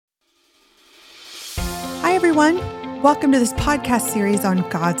everyone. Welcome to this podcast series on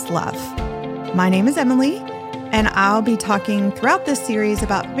God's love. My name is Emily, and I'll be talking throughout this series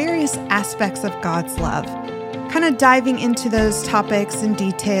about various aspects of God's love, kind of diving into those topics in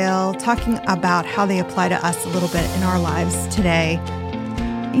detail, talking about how they apply to us a little bit in our lives today.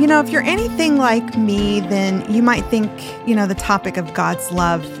 You know, if you're anything like me, then you might think, the topic of God's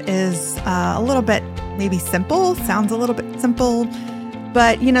love is a little bit maybe simple, sounds a little bit simple.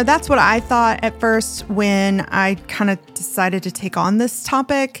 But, that's what I thought at first when I kind of decided to take on this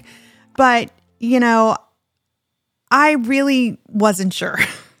topic. But, I really wasn't sure.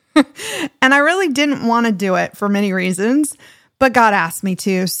 And I really didn't want to do it for many reasons. But God asked me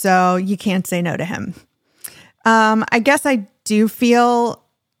to, so you can't say no to him. I guess I do feel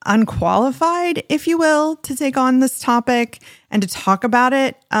unqualified, if you will, to take on this topic and to talk about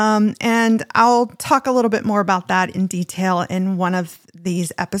it. And I'll talk a little bit more about that in detail in one of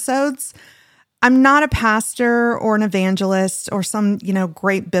these episodes. I'm not a pastor or an evangelist or some,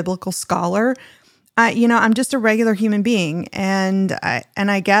 great biblical scholar. I'm just a regular human being. And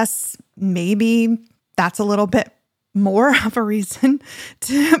I guess maybe that's a little bit more of a reason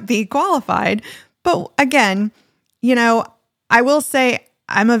to be qualified. But again, I will say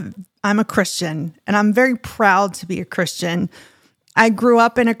I'm a Christian, and I'm very proud to be a Christian. I grew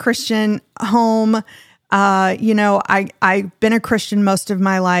up in a Christian home. I've been a Christian most of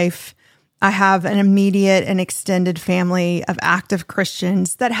my life. I have an immediate and extended family of active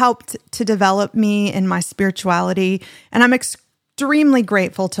Christians that helped to develop me in my spirituality, and I'm extremely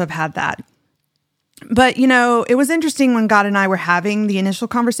grateful to have had that. But, it was interesting when God and I were having the initial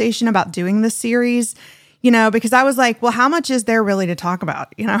conversation about doing this series, because I was like, well, how much is there really to talk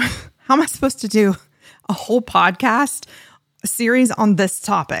about? How am I supposed to do a whole podcast series on this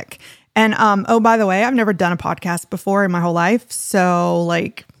topic? And, by the way, I've never done a podcast before in my whole life. So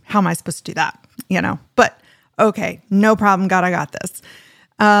how am I supposed to do that? But okay, no problem. God, I got this.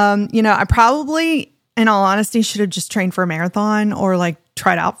 I probably, in all honesty, should have just trained for a marathon or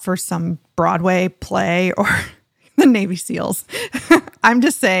tried out for some Broadway play or the Navy SEALs. I'm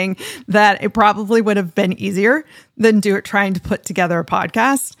just saying that it probably would have been easier than trying to put together a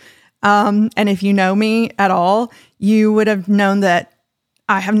podcast. And if you know me at all, you would have known that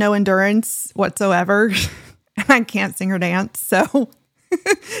I have no endurance whatsoever and I can't sing or dance. So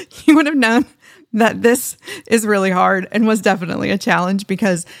you would have known that this is really hard and was definitely a challenge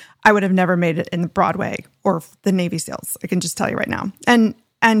because I would have never made it in Broadway or the Navy SEALs. I can just tell you right now,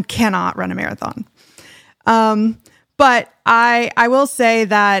 and cannot run a marathon. But I will say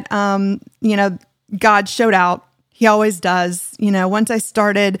that, God showed out. He always does. Once I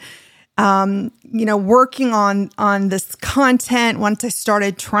started, working on this content, once I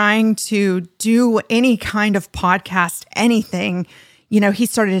started trying to do any kind of podcast, anything, he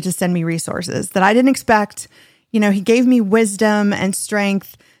started to send me resources that I didn't expect. He gave me wisdom and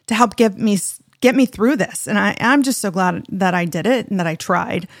strength to help get me through this. And I'm just so glad that I did it and that I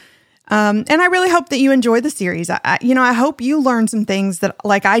tried. And I really hope that you enjoy the series. I hope you learn some things that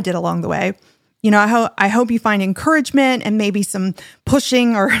I did along the way. I hope you find encouragement and maybe some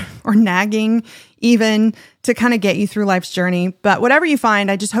pushing or nagging even to kind of get you through life's journey. But whatever you find,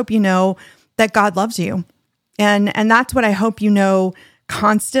 I just hope you know that God loves you. And that's what I hope you know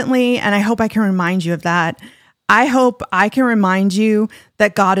constantly. And I hope I can remind you of that. I hope I can remind you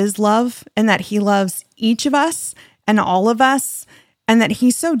that God is love and that he loves each of us and all of us, and that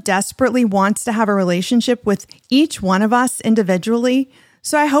he so desperately wants to have a relationship with each one of us individually.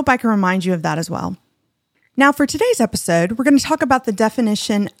 So I hope I can remind you of that as well. Now, for today's episode, we're going to talk about the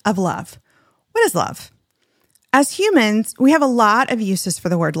definition of love. What is love? As humans, we have a lot of uses for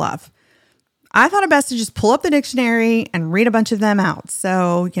the word love. I thought it best to just pull up the dictionary and read a bunch of them out.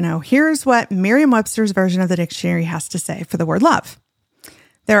 So, here's what Merriam-Webster's version of the dictionary has to say for the word love.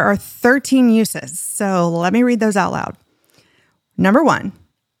 There are 13 uses, so let me read those out loud. Number 1,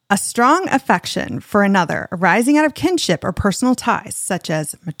 a strong affection for another arising out of kinship or personal ties, such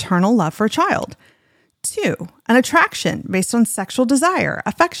as maternal love for a child. 2, an attraction based on sexual desire,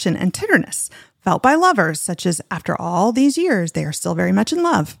 affection, and tenderness felt by lovers, such as after all these years, they are still very much in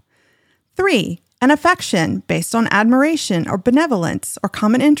love. 3, an affection based on admiration or benevolence or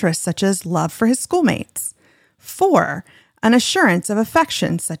common interests, such as love for his schoolmates. 4, an assurance of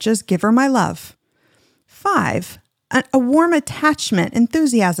affection, such as give her my love. 5, a warm attachment,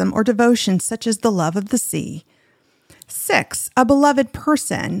 enthusiasm, or devotion, such as the love of the sea. 6, a beloved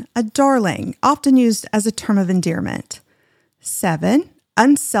person, a darling, often used as a term of endearment. 7,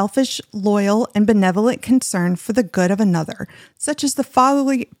 unselfish, loyal, and benevolent concern for the good of another, such as the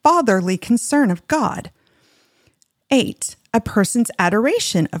fatherly concern of God. 8, a person's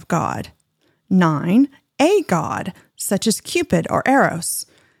adoration of God. 9, a god, such as Cupid or Eros.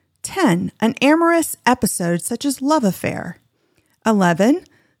 10. An amorous episode such as love affair. 11.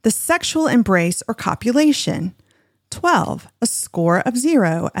 The sexual embrace or copulation. 12. A score of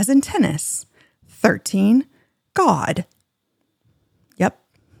 0, as in tennis. 13. God. Yep,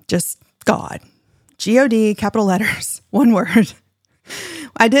 just God. G-O-D, capital letters, one word.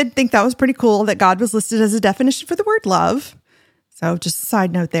 I did think that was pretty cool that God was listed as a definition for the word love. So just a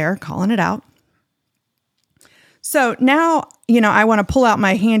side note there, calling it out. So now, I want to pull out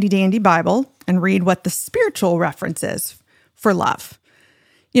my handy dandy Bible and read what the spiritual reference is for love.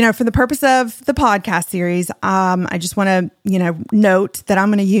 For the purpose of the podcast series, I just want to, note that I'm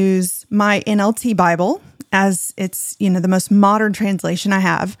going to use my NLT Bible as it's, the most modern translation I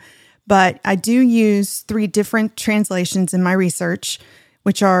have. But I do use 3 different translations in my research,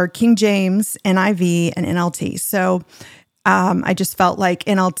 which are King James, NIV, and NLT. So I just felt like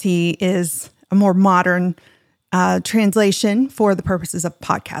NLT is a more modern translation for the purposes of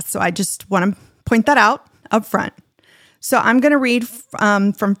podcasts. So I just want to point that out up front. So I'm going to read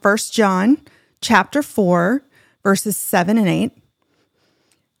from 1 John chapter 4, verses 7 and 8.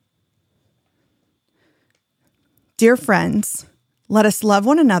 Dear friends, let us love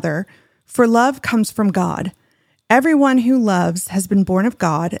one another, for love comes from God. Everyone who loves has been born of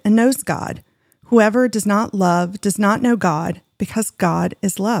God and knows God. Whoever does not love does not know God, because God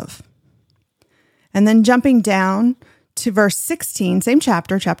is love. And then jumping down to verse 16, same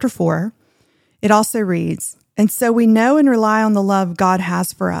chapter 4, it also reads, and so we know and rely on the love God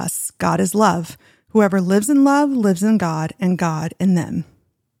has for us. God is love. Whoever lives in love lives in God, and God in them.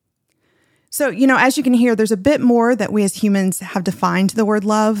 So, as you can hear, there's a bit more that we as humans have defined the word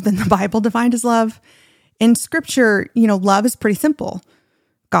love than the Bible defined as love. In Scripture, love is pretty simple.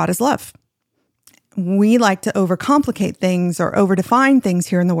 God is love. We like to overcomplicate things or overdefine things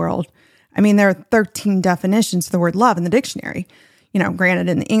here in the world. I mean, there are 13 definitions of the word love in the dictionary. Granted,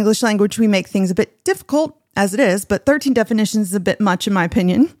 in the English language, we make things a bit difficult as it is, but 13 definitions is a bit much in my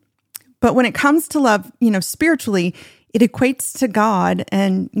opinion. But when it comes to love, spiritually, it equates to God,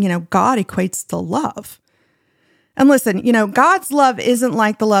 and, God equates to love. And listen, God's love isn't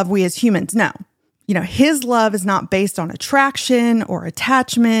like the love we as humans know. His love is not based on attraction or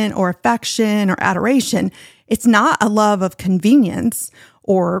attachment or affection or adoration. It's not a love of convenience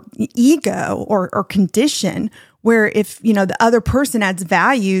or ego or condition, where if, the other person adds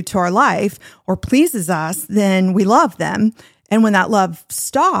value to our life or pleases us, then we love them. And when that love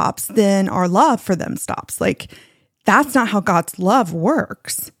stops, then our love for them stops. That's not how God's love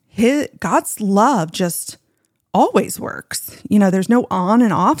works. God's love just always works. There's no on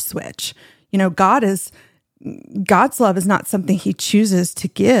and off switch. God's love is not something he chooses to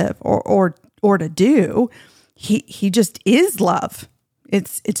give or to do. He just is love.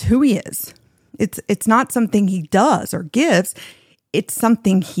 It's who he is. It's not something he does or gives. It's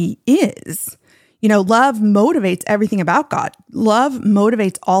something he is. Love motivates everything about God. Love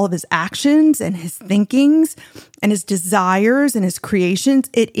motivates all of his actions and his thinkings and his desires and his creations.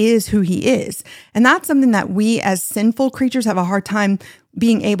 It is who he is. And that's something that we as sinful creatures have a hard time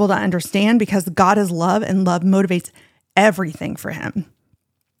being able to understand, because God is love and love motivates everything for him.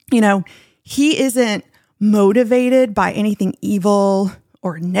 He isn't motivated by anything evil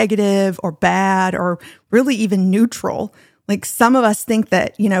or negative or bad or really even neutral. Some of us think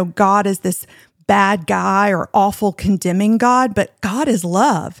that, God is this bad guy or awful condemning God, but God is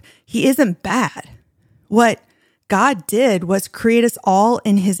love. He isn't bad. What God did was create us all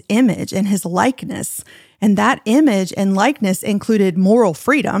in his image and his likeness. And that image and likeness included moral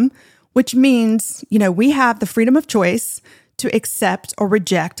freedom, which means, we have the freedom of choice to accept or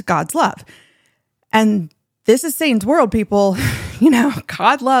reject God's love. And this is Satan's world, people.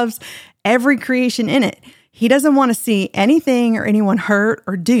 God loves every creation in it. He doesn't want to see anything or anyone hurt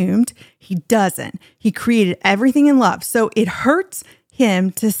or doomed. He doesn't. He created everything in love. So it hurts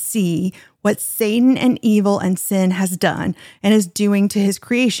him to see what Satan and evil and sin has done and is doing to his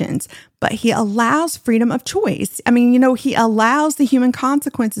creations. But he allows freedom of choice. He allows the human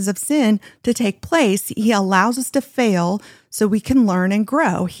consequences of sin to take place. He allows us to fail so we can learn and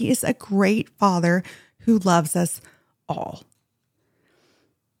grow. He is a great Father who loves us all.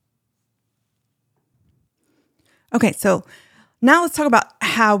 Okay, so now let's talk about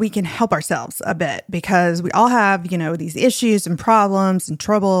how we can help ourselves a bit, because we all have, these issues and problems and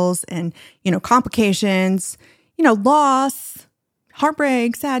troubles and, complications, loss,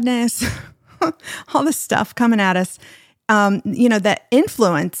 heartbreak, sadness, all this stuff coming at us, that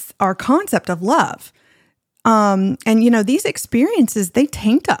influence our concept of love. And, these experiences, they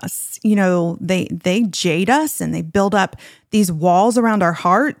taint us, they jade us and they build up these walls around our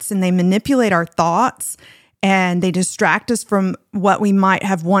hearts and they manipulate our thoughts and they distract us from what we might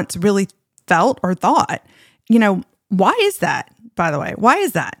have once really felt or thought. Why is that, by the way? Why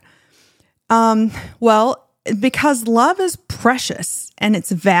is that? Well, because love is precious and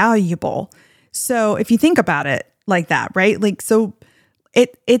it's valuable. So if you think about it like that, right?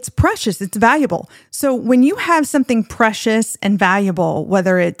 It's precious, it's valuable. So when you have something precious and valuable,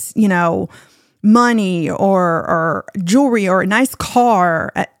 whether it's, money or jewelry or a nice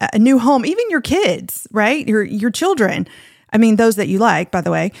car, a new home, even your kids, right? Your children. I mean, those that you like, by the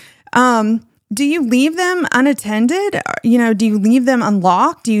way. Do you leave them unattended? Do you leave them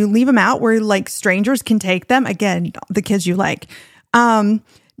unlocked? Do you leave them out where strangers can take them? Again, the kids you like.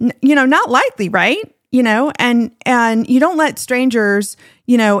 Not likely, right? And you don't let strangers,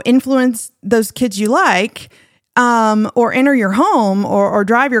 influence those kids you like, or enter your home or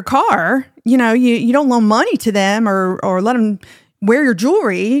drive your car. You don't loan money to them or let them wear your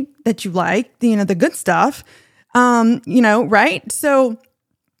jewelry that you like, the good stuff. Right? So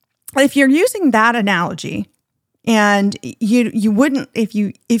if you're using that analogy and you wouldn't, if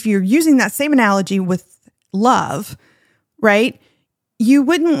you're using that same analogy with love, right? You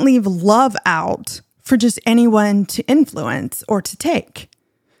wouldn't leave love out for just anyone to influence or to take.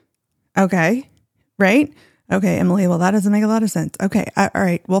 Okay. Right? Okay, Emily, well, that doesn't make a lot of sense. Okay. All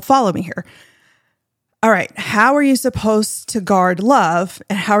right. Well, follow me here. All right. How are you supposed to guard love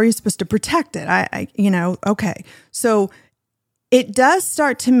and how are you supposed to protect it? Okay. So it does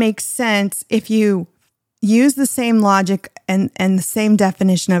start to make sense if you use the same logic and the same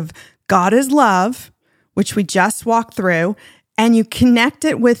definition of God is love, which we just walked through, and you connect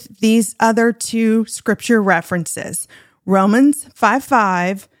it with these other two scripture references, Romans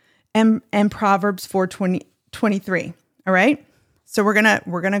 5:5 and Proverbs 4:23. All right? So we're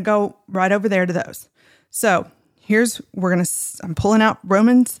gonna go right over there to those. So I'm pulling out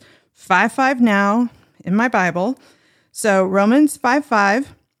Romans 5:5 now in my Bible. So Romans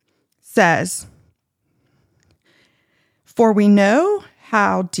 5:5 says, "For we know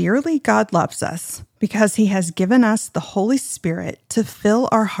how dearly God loves us, because he has given us the Holy Spirit to fill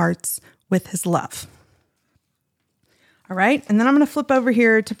our hearts with his love." All right. And then I'm going to flip over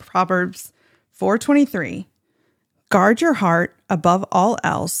here to Proverbs 4:23. "Guard your heart above all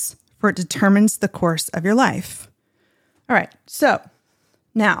else, for it determines the course of your life." All right. So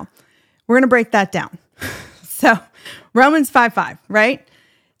now we're going to break that down. So Romans 5:5, right?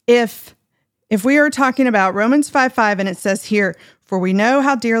 If we are talking about Romans 5:5 and it says here, "For we know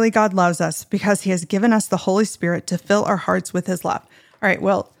how dearly God loves us because he has given us the Holy Spirit to fill our hearts with his love." All right,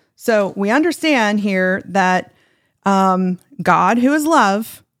 well, so we understand here that God, who is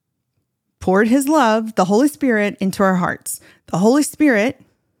love, poured his love, the Holy Spirit, into our hearts. The Holy Spirit,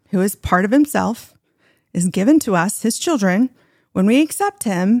 who is part of himself, is given to us, his children, when we accept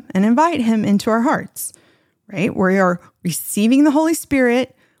him and invite him into our hearts, right? We are receiving the Holy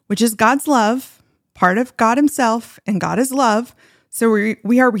Spirit, which is God's love, part of God himself, and God is love. So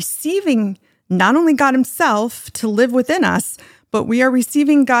we are receiving not only God himself to live within us, but we are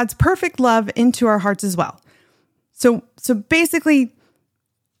receiving God's perfect love into our hearts as well. So basically,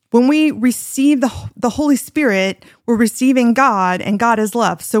 when we receive the Holy Spirit, we're receiving God, and God is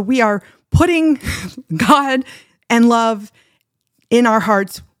love. So we are putting God and love in our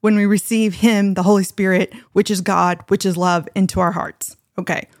hearts when we receive him, the Holy Spirit, which is God, which is love, into our hearts.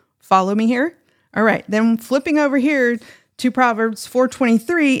 Okay, follow me here? All right, then flipping over here to Proverbs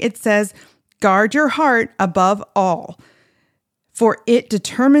 4:23, it says, "Guard your heart above all, for it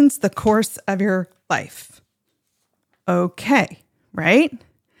determines the course of your life." Okay, right?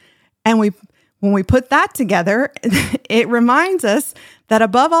 And when we put that together, it reminds us that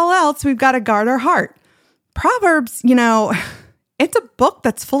above all else, we've got to guard our heart. Proverbs, it's a book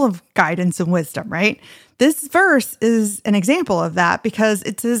that's full of guidance and wisdom, right? This verse is an example of that because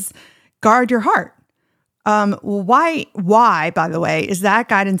it says, guard your heart. Why, by the way, is that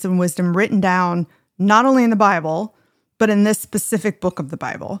guidance and wisdom written down not only in the Bible, but in this specific book of the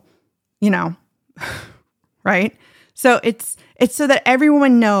Bible? Right? So it's so that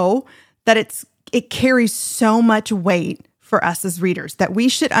everyone know that it carries so much weight for us as readers, that we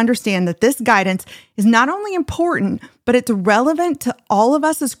should understand that this guidance is not only important, but it's relevant to all of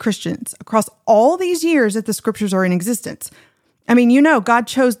us as Christians across all these years that the scriptures are in existence. I mean, God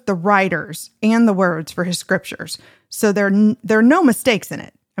chose the writers and the words for his scriptures. So there are no mistakes in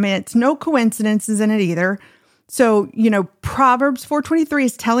it. I mean, it's no coincidences in it either. So, Proverbs 4:23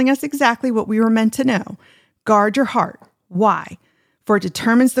 is telling us exactly what we were meant to know. Guard your heart. Why? For it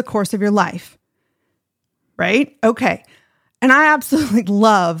determines the course of your life. right? Okay. And I absolutely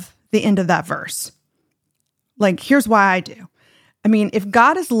love the end of that verse. Like, here's why I do. I mean, if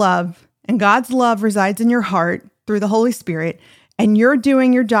God is love and God's love resides in your heart through the Holy Spirit, and you're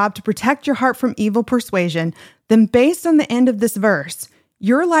doing your job to protect your heart from evil persuasion, then based on the end of this verse,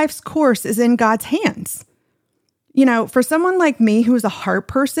 your life's course is in God's hands. You know, for someone like me who is a heart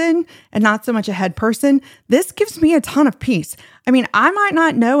person and not so much a head person, this gives me a ton of peace. I mean, I might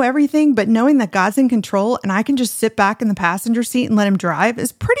not know everything, but knowing that God's in control and I can just sit back in the passenger seat and let him drive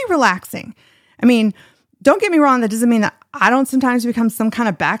is pretty relaxing. I mean, don't get me wrong, that doesn't mean that I don't sometimes become some kind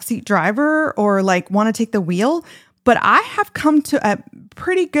of backseat driver or like want to take the wheel, but I have come to a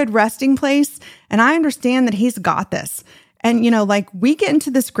pretty good resting place and I understand that he's got this. And, you know, like we get into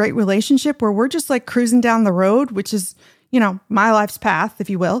this great relationship where we're just like cruising down the road, which is, you know, my life's path, if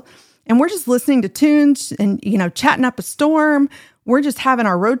you will. And we're just listening to tunes and, you know, chatting up a storm. We're just having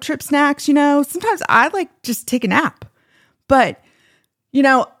our road trip snacks, you know. Sometimes I like just take a nap. But, you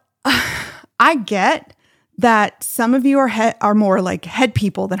know, I get that some of you are more like head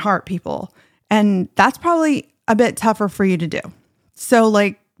people than heart people. And that's probably a bit tougher for you to do. So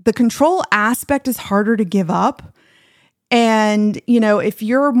like the control aspect is harder to give up. And, you know, if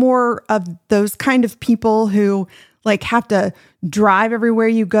you're more of those kind of people who like have to drive everywhere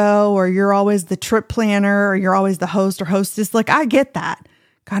you go, or you're always the trip planner, or you're always the host or hostess, like I get that.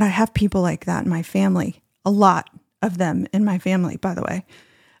 God, I have people like that in my family. A lot of them in my family, by the way.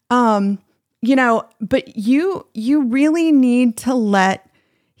 You know, but you really need to let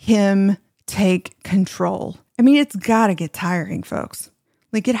him take control. I mean, it's got to get tiring, folks.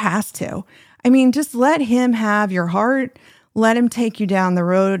 Like it has to. I mean, just let him have your heart. Let him take you down the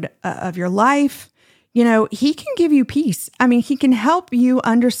road of your life. You know, he can give you peace. I mean, he can help you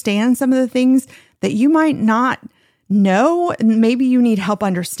understand some of the things that you might not know, and maybe you need help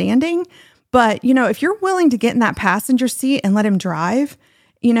understanding. But, you know, if you're willing to get in that passenger seat and let him drive,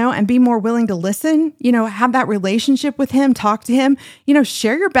 you know, and be more willing to listen, you know, have that relationship with him, talk to him, you know,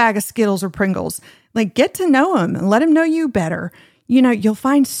 share your bag of Skittles or Pringles, like get to know him and let him know you better. You know, you'll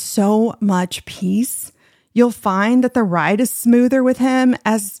find so much peace. You'll find that the ride is smoother with him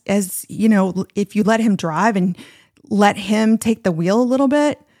as you know, if you let him drive and let him take the wheel a little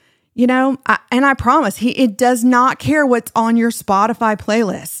bit, you know, and I promise it does not care what's on your Spotify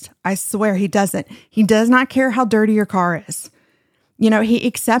playlist. I swear he doesn't. He does not care how dirty your car is. You know, he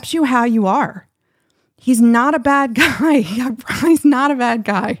accepts you how you are. He's not a bad guy. He's not a bad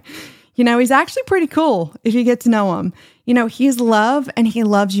guy. You know, he's actually pretty cool if you get to know him. You know, he's love and he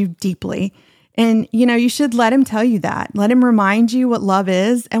loves you deeply. And, you know, you should let him tell you that. Let him remind you what love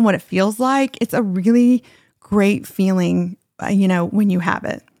is and what it feels like. It's a really great feeling, you know, when you have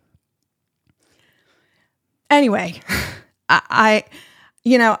it. Anyway, I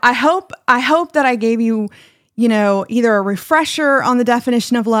hope that I gave you, you know, either a refresher on the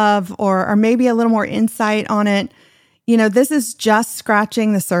definition of love or maybe a little more insight on it. You know, this is just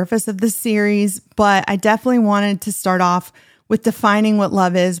scratching the surface of this series, but I definitely wanted to start off with defining what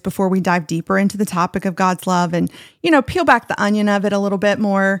love is before we dive deeper into the topic of God's love and, you know, peel back the onion of it a little bit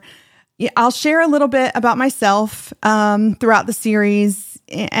more. I'll share a little bit about myself throughout the series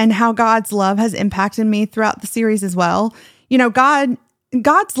and how God's love has impacted me throughout the series as well. You know,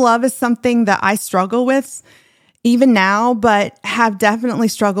 God's love is something that I struggle with even now, but have definitely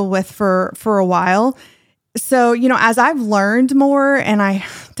struggled with for a while. So, you know, as I've learned more, and I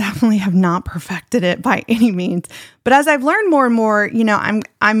definitely have not perfected it by any means, but as I've learned more and more, you know,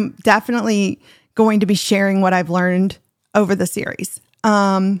 I'm definitely going to be sharing what I've learned over the series.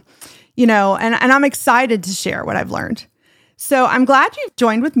 You know, and I'm excited to share what I've learned. So I'm glad you've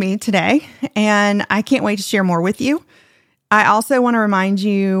joined with me today, and I can't wait to share more with you. I also want to remind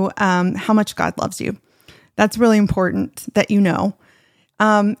you how much God loves you. That's really important that you know.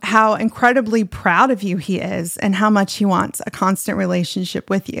 How incredibly proud of you he is and how much he wants a constant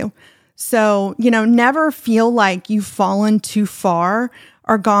relationship with you. So, you know, never feel like you've fallen too far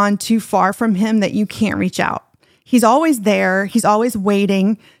or gone too far from him that you can't reach out. He's always there. He's always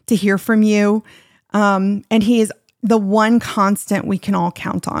waiting to hear from you. And he is the one constant we can all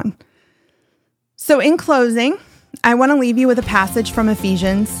count on. So in closing, I want to leave you with a passage from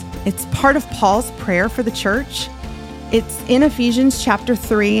Ephesians. It's part of Paul's prayer for the church. It's in Ephesians chapter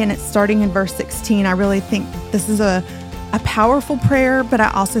 3, and it's starting in verse 16. I really think this is a powerful prayer, but I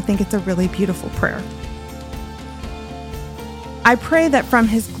also think it's a really beautiful prayer. I pray that from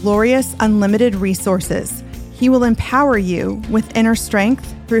his glorious, unlimited resources, he will empower you with inner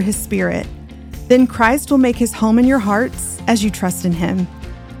strength through his Spirit. Then Christ will make his home in your hearts as you trust in him.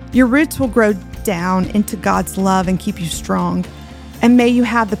 Your roots will grow down into God's love and keep you strong. And may you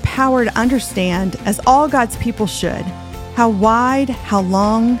have the power to understand, as all God's people should, how wide, how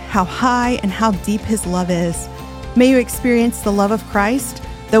long, how high, and how deep His love is. May you experience the love of Christ,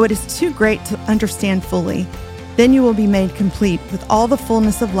 though it is too great to understand fully. Then you will be made complete with all the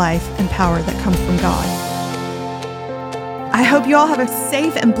fullness of life and power that comes from God. I hope you all have a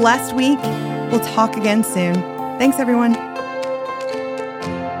safe and blessed week. We'll talk again soon. Thanks, everyone.